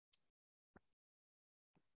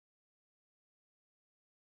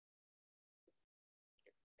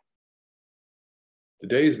The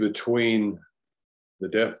days between the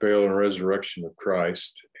death, burial, and resurrection of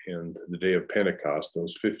Christ and the day of Pentecost,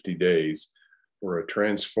 those 50 days, were a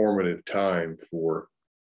transformative time for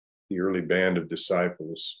the early band of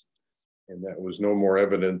disciples. And that was no more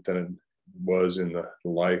evident than it was in the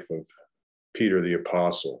life of Peter the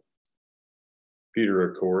Apostle. Peter,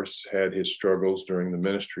 of course, had his struggles during the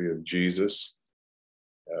ministry of Jesus.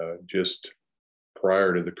 Just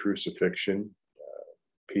prior to the crucifixion,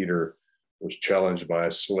 Peter was challenged by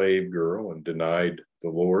a slave girl and denied the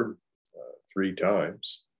Lord 3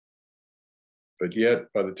 times. But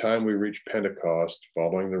yet, by the time we reach Pentecost,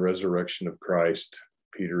 following the resurrection of Christ,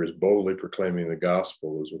 Peter is boldly proclaiming the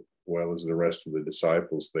gospel as well as the rest of the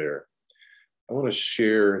disciples there. I want to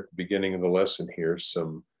share at the beginning of the lesson here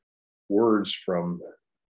some words from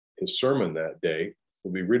his sermon that day.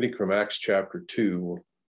 We'll be reading from Acts chapter 2. We'll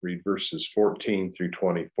read verses 14 through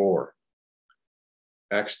 24.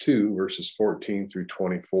 Acts 2, verses 14 through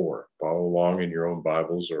 24. Follow along in your own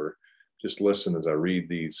Bibles or just listen as I read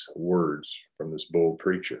these words from this bold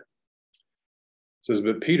preacher. It says,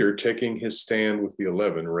 "But Peter, taking his stand with the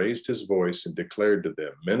 11, raised his voice and declared to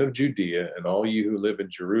them, 'Men of Judea and all you who live in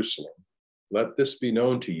Jerusalem, let this be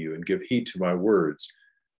known to you and give heed to my words.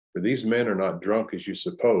 For these men are not drunk as you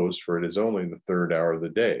suppose, for it is only the 3rd hour of the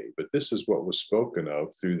day. But this is what was spoken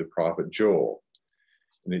of through the prophet Joel.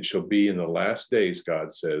 And it shall be in the last days,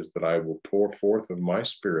 God says, that I will pour forth of my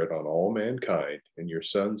spirit on all mankind, and your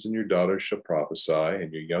sons and your daughters shall prophesy,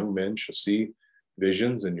 and your young men shall see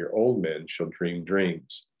visions, and your old men shall dream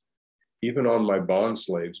dreams. Even on my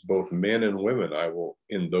bondslaves, both men and women, I will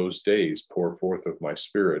in those days pour forth of my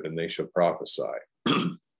spirit, and they shall prophesy.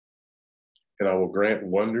 And I will grant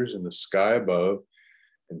wonders in the sky above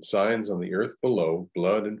and signs on the earth below,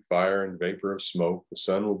 blood and fire and vapor of smoke. The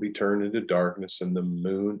sun will be turned into darkness and the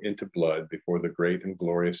moon into blood before the great and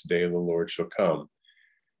glorious day of the Lord shall come.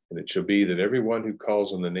 And it shall be that everyone who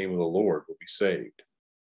calls on the name of the Lord will be saved.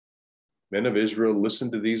 Men of Israel,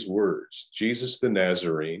 listen to these words. Jesus the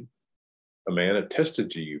Nazarene, a man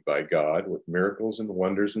attested to you by God with miracles and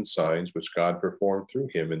wonders and signs which God performed through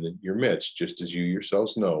him in your midst, just as you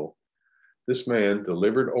yourselves know. This man,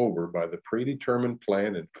 delivered over by the predetermined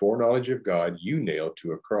plan and foreknowledge of God, you nailed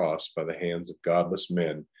to a cross by the hands of godless men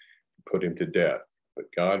and put him to death.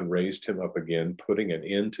 But God raised him up again, putting an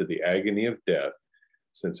end to the agony of death,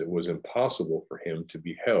 since it was impossible for him to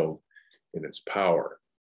be held in its power."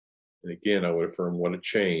 And again, I would affirm what a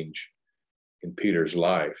change in Peter's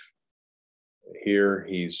life. Here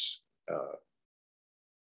he's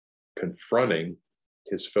confronting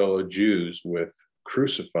his fellow Jews with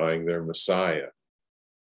crucifying their Messiah.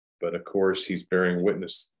 But of course, he's bearing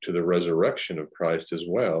witness to the resurrection of Christ as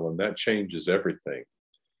well, and that changes everything.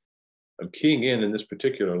 I'm keying in this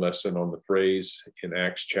particular lesson on the phrase in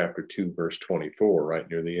Acts chapter 2, verse 24, right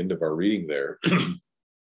near the end of our reading there,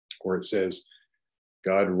 where it says,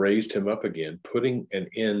 God raised him up again, putting an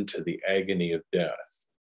end to the agony of death.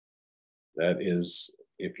 That is,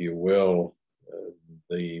 if you will,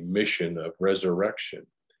 the mission of resurrection.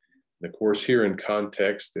 And of course, here in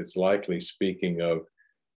context, it's likely speaking of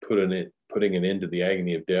putting an end to the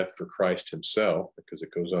agony of death for Christ himself, because it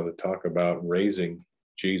goes on to talk about raising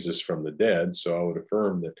Jesus from the dead. So I would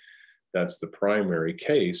affirm that that's the primary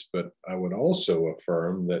case, but I would also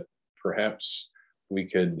affirm that perhaps we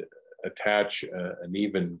could attach an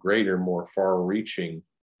even greater, more far-reaching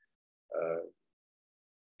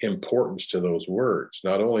importance to those words.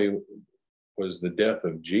 Not only was the death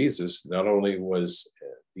of Jesus, not only was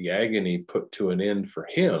the agony put to an end for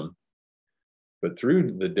him, but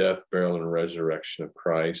through the death, burial, and resurrection of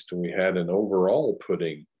Christ, we had an overall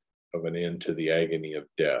putting of an end to the agony of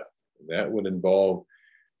death. And that would involve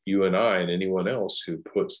you and I and anyone else who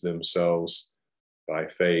puts themselves by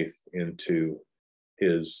faith into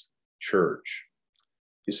his church.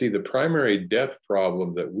 You see, the primary death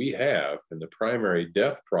problem that we have, and the primary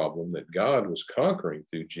death problem that God was conquering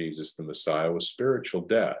through Jesus the Messiah, was spiritual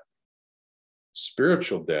death.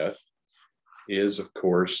 Spiritual death is, of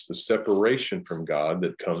course, the separation from God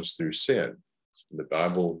that comes through sin. The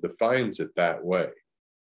Bible defines it that way.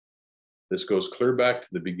 This goes clear back to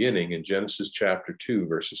the beginning in Genesis chapter 2,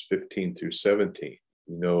 verses 15 through 17.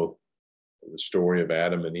 You know the story of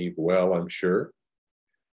Adam and Eve well, I'm sure.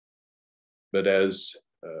 But as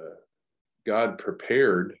God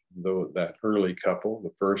prepared that early couple,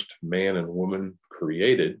 the first man and woman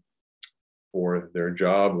created, for their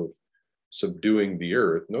job of subduing the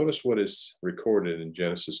earth, notice what is recorded in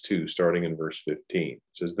Genesis 2, starting in verse 15. It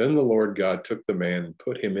says, "Then the Lord God took the man and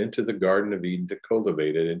put him into the Garden of Eden to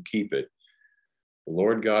cultivate it and keep it. The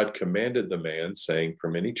Lord God commanded the man, saying,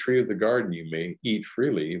 from any tree of the garden you may eat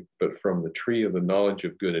freely, but from the tree of the knowledge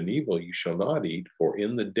of good and evil you shall not eat, for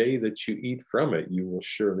in the day that you eat from it, you will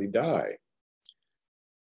surely die.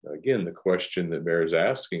 Now, again, the question that bears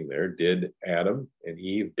asking there, did Adam and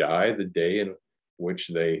Eve die the day in which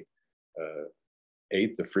they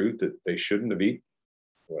ate the fruit that they shouldn't have eaten?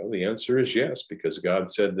 Well, the answer is yes, because God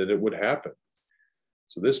said that it would happen.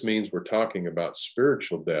 So this means we're talking about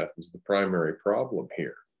spiritual death as the primary problem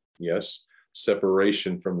here. Yes,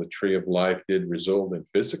 separation from the tree of life did result in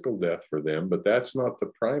physical death for them, but that's not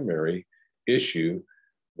the primary issue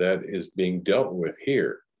that is being dealt with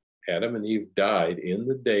here. Adam and Eve died in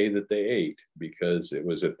the day that they ate, because it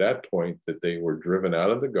was at that point that they were driven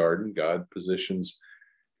out of the garden. God positions,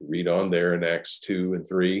 read on there in Acts 2 and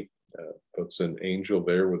 3, puts an angel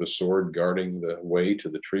there with a sword guarding the way to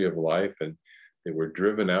the tree of life, and they were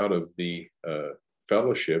driven out of the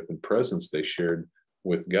fellowship and presence they shared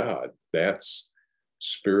with God. That's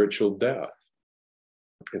spiritual death.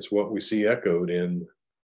 It's what we see echoed in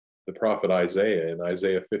the prophet Isaiah in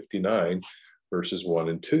Isaiah 59, verses 1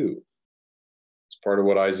 and 2. As part of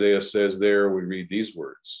what Isaiah says there, we read these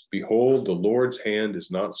words: behold, the Lord's hand is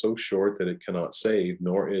not so short that it cannot save,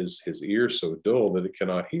 nor is his ear so dull that it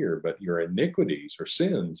cannot hear, but your iniquities or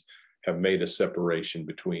sins have made a separation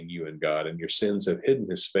between you and God, and your sins have hidden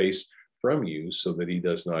his face from you so that he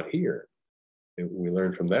does not hear. And we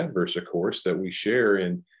learn from that verse, of course, that we share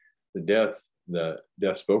in the death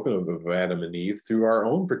spoken of Adam and Eve through our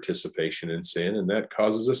own participation in sin, and that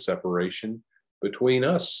causes a separation between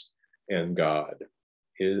us and God.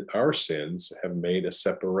 Our sins have made a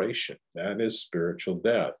separation. That is spiritual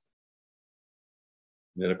death.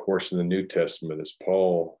 And then, of course, in the New Testament, as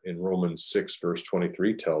Paul in Romans 6, verse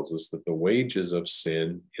 23 tells us, that the wages of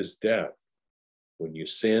sin is death. When you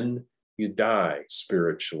sin, you die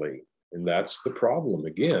spiritually. And that's the problem,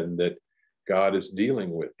 again, that God is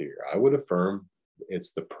dealing with here. I would affirm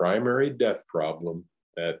it's the primary death problem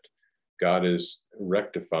that God is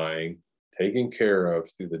rectifying, taking care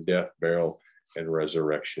of through the death, burial, and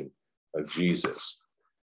resurrection of Jesus.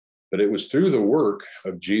 But it was through the work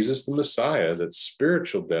of Jesus the Messiah that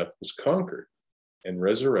spiritual death was conquered and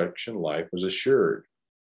resurrection life was assured.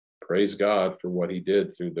 Praise God for what he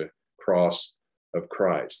did through the cross of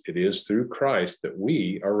Christ. It is through Christ that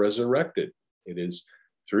we are resurrected. It is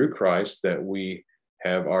through Christ that we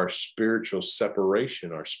have our spiritual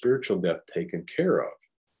separation, our spiritual death taken care of.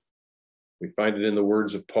 We find it in the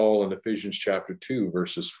words of Paul in Ephesians chapter 2,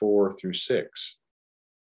 verses 4 through 6.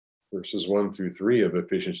 Verses 1 through 3 of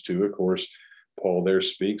Ephesians 2, of course, Paul there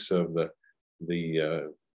speaks of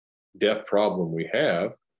the death problem we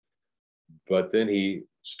have, but then he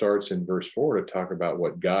starts in verse 4 to talk about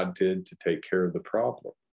what God did to take care of the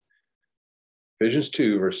problem. Ephesians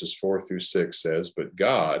 2, verses 4 through 6 says, but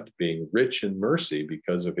God, being rich in mercy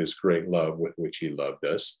because of his great love with which he loved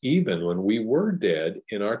us, even when we were dead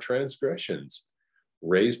in our transgressions,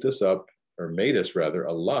 raised us up, or made us rather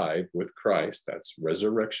alive with Christ. That's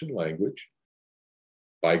resurrection language.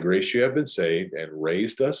 By grace you have been saved, and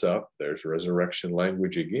raised us up. There's resurrection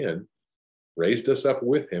language again. Raised us up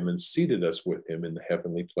with him and seated us with him in the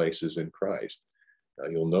heavenly places in Christ. Now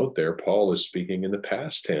you'll note there, Paul is speaking in the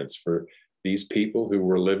past tense for these people who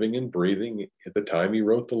were living and breathing at the time he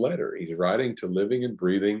wrote the letter. He's writing to living and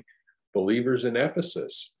breathing believers in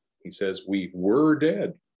Ephesus. He says, we were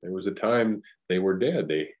dead. There was a time they were dead.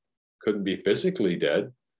 They couldn't be physically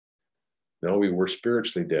dead. No, we were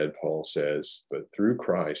spiritually dead, Paul says, but through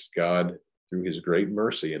Christ, God, through his great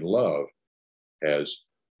mercy and love, has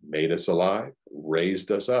made us alive,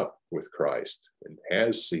 raised us up with Christ, and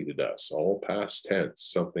has seated us, all past tense,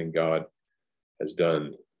 something God has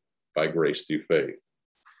done by grace through faith.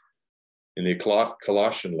 In the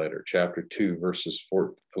Colossian letter, chapter 2, verses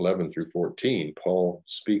 11 through 14, Paul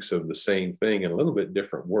speaks of the same thing in a little bit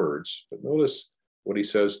different words, but notice what he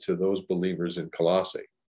says to those believers in Colossae.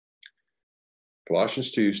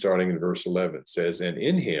 Colossians 2, starting in verse 11, says, and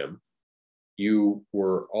in him you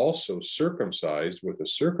were also circumcised with a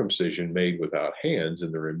circumcision made without hands,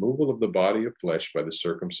 in the removal of the body of flesh by the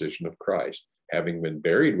circumcision of Christ, having been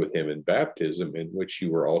buried with him in baptism, in which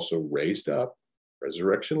you were also raised up,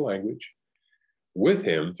 resurrection language, with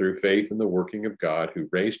him through faith in the working of God who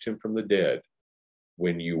raised him from the dead.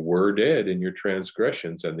 When you were dead in your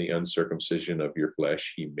transgressions and the uncircumcision of your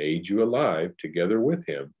flesh, he made you alive together with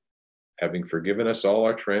him, having forgiven us all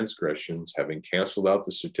our transgressions, having canceled out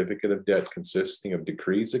the certificate of debt consisting of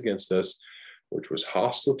decrees against us, which was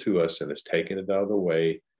hostile to us, and has taken it out of the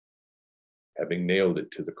way, having nailed it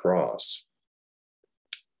to the cross.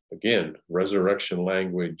 Again, resurrection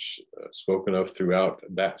language spoken of throughout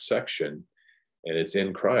that section. And it's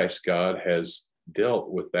in Christ God has dealt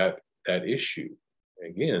with that issue.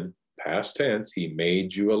 Again, past tense, he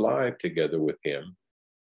made you alive together with him.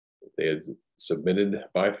 If they had submitted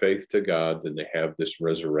by faith to God, then they have this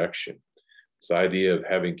resurrection. This idea of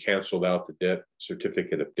having canceled out the debt,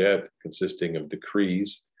 certificate of debt consisting of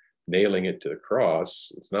decrees, nailing it to the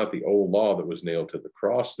cross. It's not the old law that was nailed to the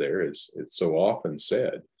cross there, as it's so often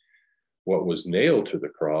said. What was nailed to the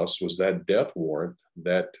cross was that death warrant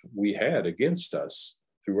that we had against us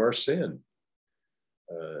through our sin.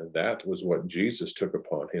 That was what Jesus took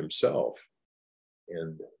upon himself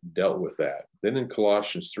and dealt with that. Then in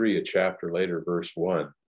Colossians 3, a chapter later, verse 1,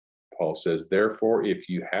 Paul says, therefore, if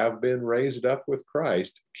you have been raised up with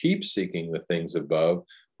Christ, keep seeking the things above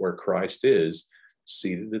where Christ is,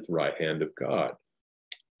 seated at the right hand of God.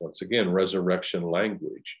 Once again, resurrection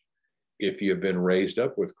language. If you have been raised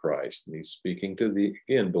up with Christ, and he's speaking to the,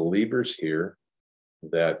 again, believers here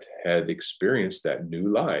that had experienced that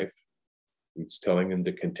new life, he's telling them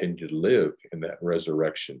to continue to live in that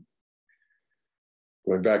resurrection.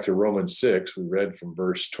 Going back to Romans 6, we read from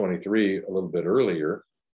verse 23 a little bit earlier.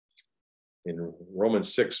 In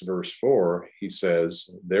Romans 6, verse 4, he says,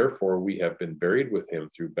 therefore we have been buried with him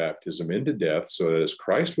through baptism into death, so that as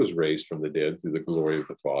Christ was raised from the dead through the glory of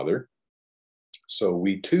the Father, so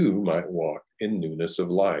we too might walk in newness of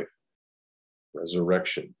life.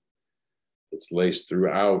 Resurrection. It's laced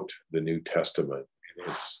throughout the New Testament, and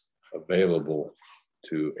it's available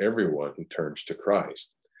to everyone who turns to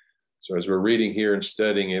Christ. So as we're reading here and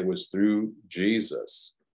studying, it was through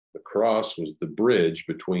Jesus. The cross was the bridge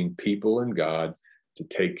between people and God to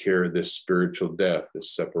take care of this spiritual death,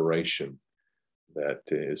 this separation that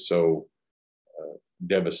is so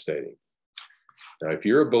devastating. Now, if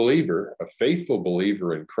you're a believer, a faithful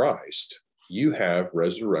believer in Christ, you have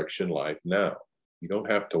resurrection life now. You don't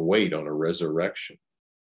have to wait on a resurrection.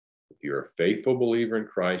 If you're a faithful believer in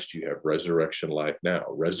Christ, you have resurrection life now.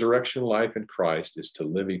 Resurrection life in Christ is to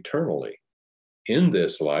live eternally in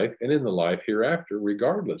this life and in the life hereafter,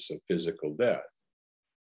 regardless of physical death.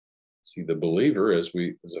 See, the believer, as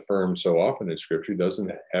affirmed so often in Scripture,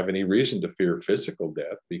 doesn't have any reason to fear physical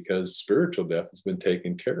death because spiritual death has been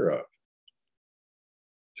taken care of.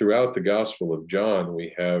 Throughout the Gospel of John,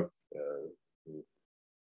 we have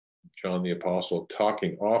John the Apostle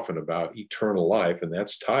talking often about eternal life, and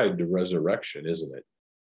that's tied to resurrection, isn't it?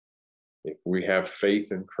 If we have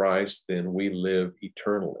faith in Christ, then we live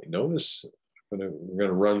eternally. Notice, we're going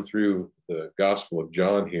to run through the Gospel of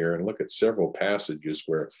John here and look at several passages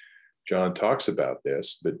where John talks about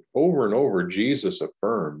this, but over and over, Jesus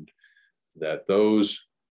affirmed that those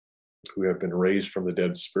who have been raised from the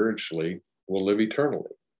dead spiritually will live eternally.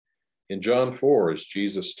 In John 4, as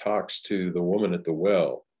Jesus talks to the woman at the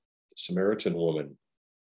well, the Samaritan woman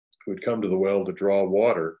who had come to the well to draw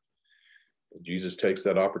water, Jesus takes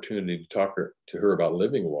that opportunity to talk to her about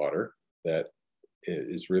living water that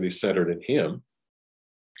is really centered in him.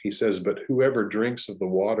 He says, but whoever drinks of the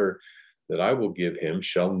water that I will give him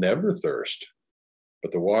shall never thirst,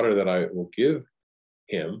 but the water that I will give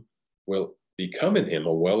him will become in him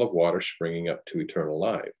a well of water springing up to eternal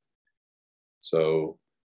life. So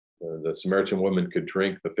the Samaritan woman could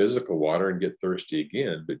drink the physical water and get thirsty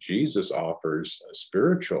again, but Jesus offers a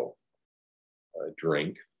spiritual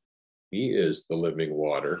drink. He is the living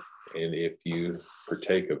water, and if you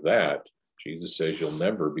partake of that, Jesus says you'll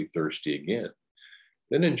never be thirsty again.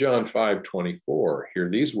 Then in John 5:24, hear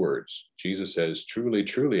these words. Jesus says, truly,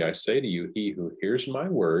 truly, I say to you, he who hears my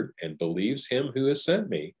word and believes him who has sent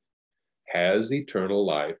me has eternal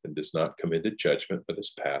life and does not come into judgment, but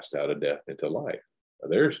is passed out of death into life. Now,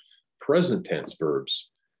 there's present tense verbs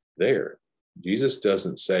there. Jesus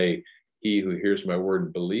doesn't say, he who hears my word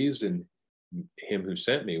and believes in him who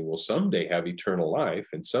sent me will someday have eternal life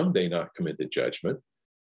and someday not come into judgment.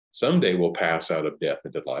 Someday will pass out of death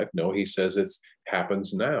into life. No, he says it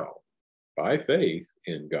happens now. By faith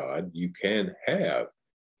in God, you can have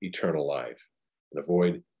eternal life and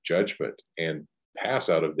avoid judgment and pass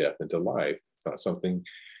out of death into life. It's not something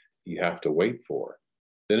you have to wait for.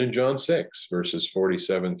 Then in John 6, verses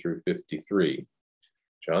 47 through 53,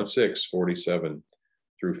 John 6, 47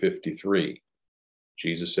 through 53,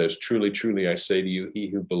 Jesus says, truly, truly, I say to you, he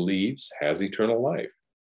who believes has eternal life.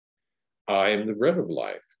 I am the bread of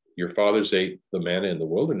life. Your fathers ate the manna in the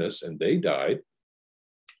wilderness, and they died.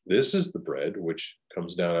 This is the bread which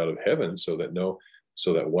comes down out of heaven, so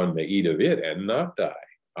that one may eat of it and not die.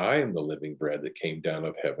 I am the living bread that came down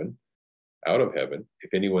out of heaven.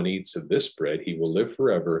 If anyone eats of this bread, he will live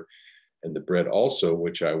forever. And the bread also,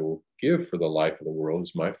 which I will give for the life of the world,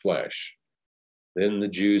 is my flesh. Then the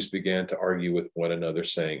Jews began to argue with one another,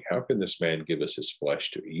 saying, how can this man give us his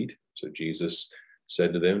flesh to eat? So Jesus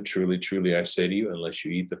said to them, truly, truly, I say to you, unless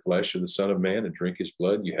you eat the flesh of the Son of Man and drink his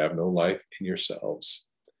blood, you have no life in yourselves.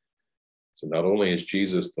 So not only is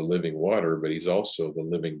Jesus the living water, but he's also the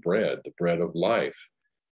living bread, the bread of life.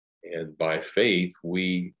 And by faith,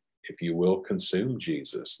 we, if you will, consume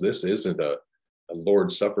Jesus. This isn't a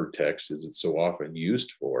Lord's Supper text, as it's so often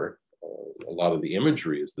used for. A lot of the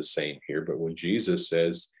imagery is the same here, but when Jesus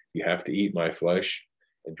says, you have to eat my flesh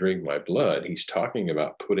and drink my blood, he's talking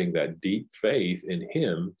about putting that deep faith in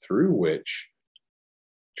him through which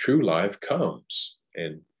true life comes,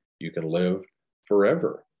 and you can live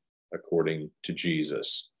forever according to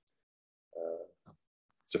Jesus.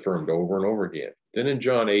 It's affirmed over and over again. Then in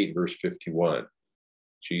John 8, verse 51,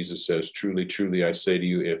 Jesus says, truly, truly, I say to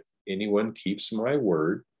you, if anyone keeps my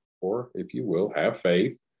word, or if you will, have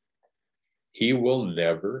faith, he will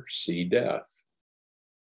never see death.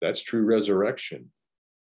 That's true resurrection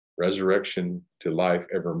to life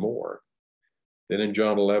evermore. Then in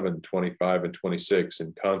John 11, 25 and 26,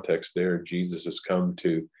 in context there, Jesus has come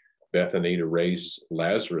to Bethany to raise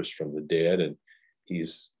Lazarus from the dead, and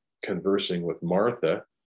he's conversing with Martha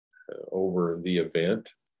over the event.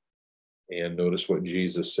 And notice what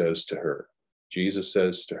Jesus says to her. Jesus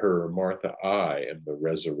says to her, Martha, I am the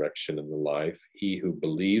resurrection and the life. He who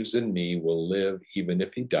believes in me will live even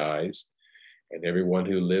if he dies, and everyone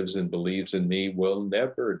who lives and believes in me will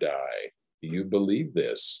never die. Do you believe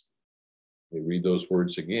this? We read those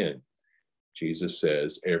words again. Jesus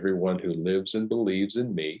says, everyone who lives and believes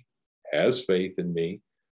in me, has faith in me,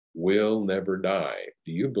 will never die.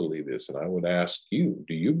 Do you believe this? And I would ask you,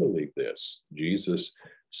 do you believe this? Jesus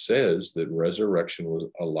says that resurrection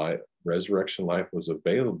life was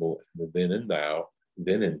available in the then and now,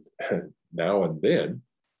 then and now and then.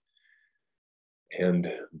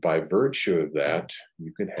 And by virtue of that,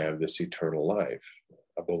 you can have this eternal life.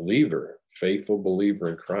 A believer, faithful believer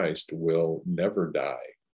in Christ, will never die.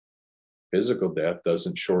 Physical death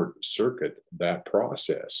doesn't short circuit that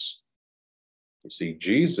process. You see,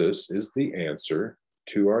 Jesus is the answer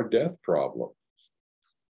to our death problem.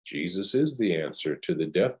 Jesus is the answer to the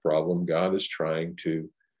death problem God is trying to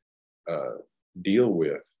deal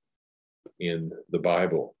with in the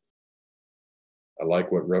Bible. I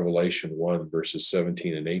like what Revelation 1, verses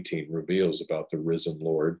 17 and 18 reveals about the risen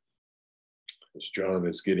Lord. As John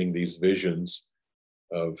is getting these visions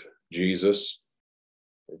of Jesus,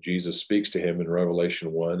 Jesus speaks to him in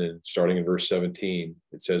Revelation 1, and starting in verse 17,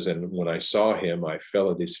 it says, and when I saw him, I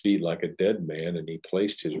fell at his feet like a dead man, and he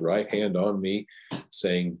placed his right hand on me,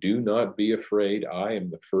 saying, do not be afraid. I am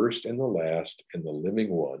the first and the last and the living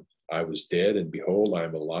one. I was dead, and behold, I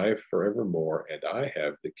am alive forevermore, and I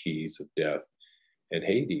have the keys of death and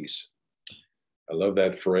Hades. I love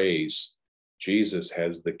that phrase. Jesus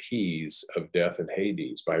has the keys of death and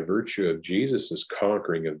Hades. By virtue of Jesus's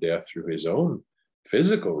conquering of death through his own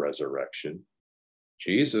physical resurrection,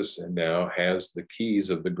 Jesus now has the keys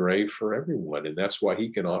of the grave for everyone. And that's why he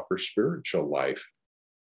can offer spiritual life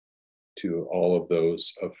to all of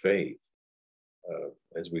those of faith.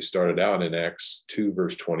 As we started out in Acts 2,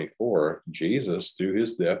 verse 24, Jesus, through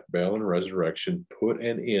his death, burial, and resurrection, put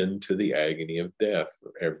an end to the agony of death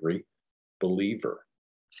for every believer.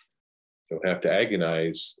 Don't have to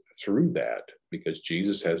agonize through that because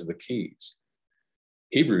Jesus has the keys.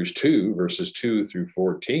 Hebrews 2, verses 2 through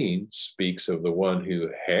 14, speaks of the one who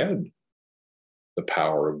had the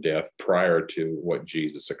power of death prior to what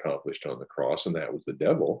Jesus accomplished on the cross, and that was the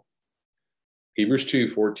devil. Hebrews 2,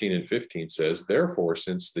 14 and 15 says, therefore,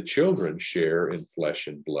 since the children share in flesh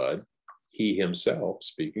and blood, he himself,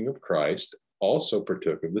 speaking of Christ, also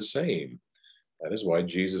partook of the same. That is why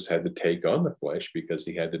Jesus had to take on the flesh, because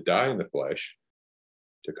he had to die in the flesh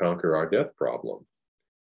to conquer our death problem.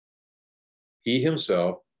 He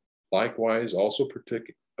himself likewise also partook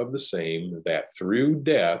of the same, that through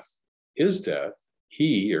death, his death,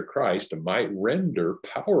 he, or Christ, might render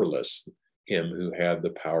powerless him who had the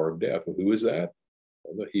power of death. Well, who is that?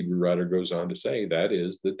 Well, the Hebrew writer goes on to say that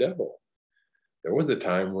is the devil. There was a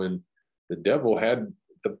time when the devil had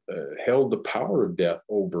held the power of death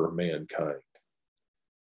over mankind,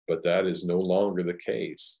 but that is no longer the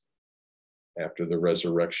case after the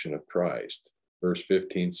resurrection of Christ. Verse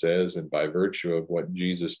 15 says, and by virtue of what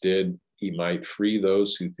Jesus did, he might free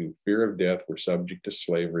those who through fear of death were subject to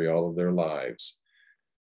slavery all of their lives.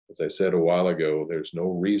 As I said a while ago, there's no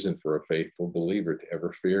reason for a faithful believer to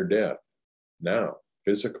ever fear death now,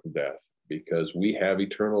 physical death, because we have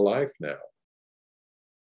eternal life now.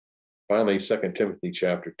 Finally, 2 Timothy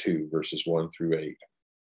chapter 2, verses 1 through 8.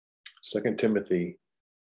 2 Timothy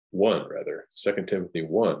 1, rather, 2 Timothy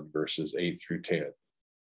 1, verses 8 through 10.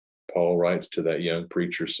 Paul writes to that young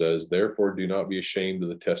preacher, says, "Therefore do not be ashamed of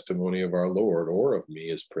the testimony of our Lord or of me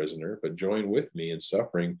as prisoner, but join with me in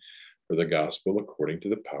suffering for the gospel according to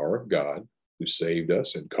the power of God, who saved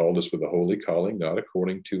us and called us with a holy calling, not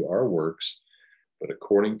according to our works, but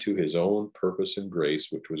according to his own purpose and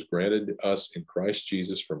grace, which was granted us in Christ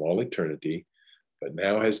Jesus from all eternity, but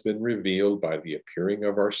now has been revealed by the appearing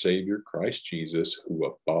of our Savior, Christ Jesus, who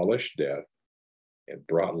abolished death and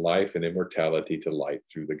brought life and immortality to light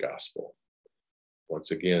through the gospel."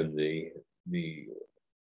 Once again, the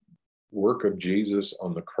work of Jesus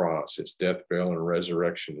on the cross, his death, burial, and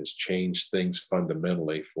resurrection has changed things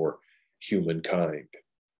fundamentally for humankind.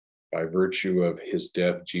 By virtue of his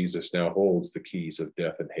death, Jesus now holds the keys of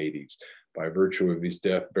death and Hades. By virtue of his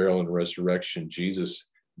death, burial, and resurrection, Jesus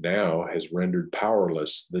now has rendered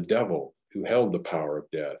powerless the devil who held the power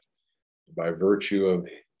of death. By virtue of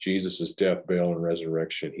Jesus' death, burial, and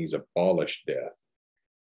resurrection, he's abolished death.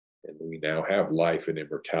 And we now have life and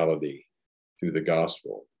immortality through the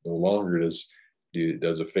gospel. No longer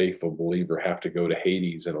does a faithful believer have to go to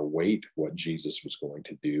Hades and await what Jesus was going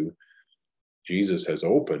to do. Jesus has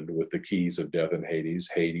opened with the keys of death and Hades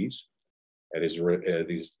at his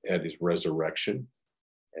resurrection.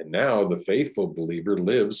 And now the faithful believer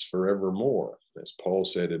lives forevermore. As Paul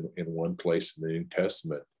said in one place in the New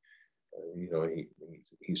Testament,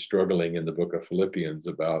 he's struggling in the book of Philippians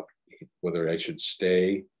about whether I should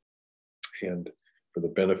stay and for the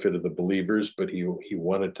benefit of the believers, but he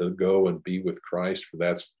wanted to go and be with Christ, for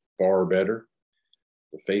that's far better.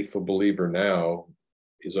 The faithful believer now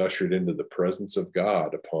is ushered into the presence of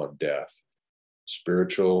God upon death.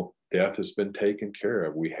 Spiritual death has been taken care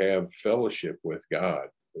of. We have fellowship with God.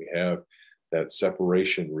 We have that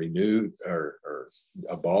separation renewed or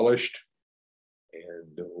abolished,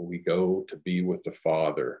 and we go to be with the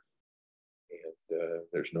Father. And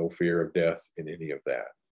there's no fear of death in any of that.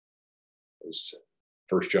 As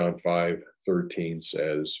 1 John 5:13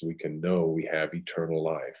 says, we can know we have eternal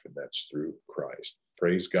life, and that's through Christ.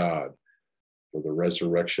 Praise God for the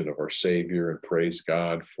resurrection of our Savior, and praise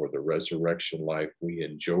God for the resurrection life we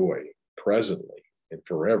enjoy presently and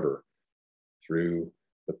forever through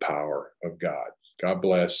the power of God. God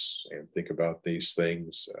bless, and think about these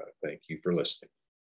things. Thank you for listening.